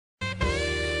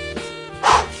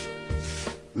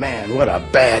Man, what a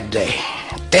bad day.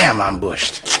 Damn, I'm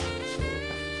bushed.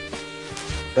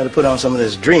 Better put on some of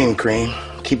this dream cream.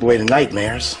 Keep away the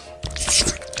nightmares.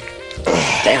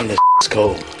 Damn, this is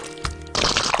cold.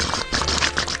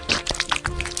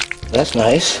 That's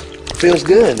nice. Feels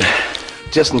good.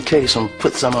 Just in case I'm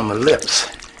put some on my lips.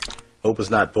 Hope it's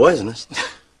not poisonous.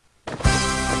 Good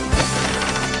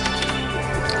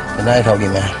night,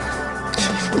 Hoagie Man.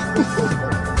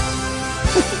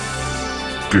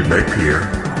 Good night, Pierre.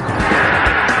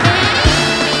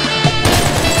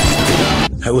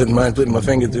 I wouldn't mind putting my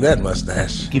finger through that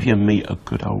mustache. Give your meat a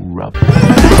good old rub. What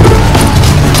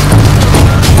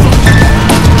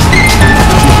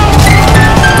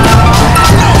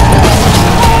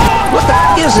the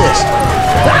f*** is this?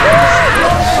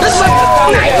 This is a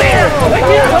nightmare! Hoagie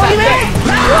Man! Hoagie Man!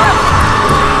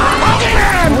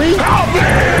 Help me!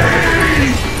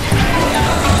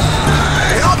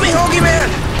 Help me, Hoagie Man!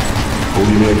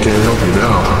 Hoagie Man can't help you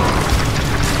now.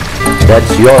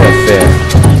 That's your affair.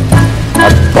 A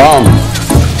bum.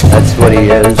 That's what he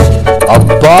is. A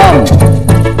bum.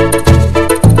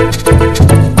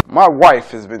 My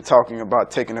wife has been talking about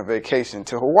taking a vacation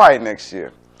to Hawaii next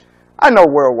year. I know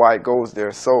Worldwide goes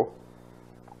there, so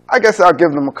I guess I'll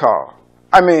give them a call.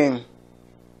 I mean,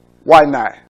 why not?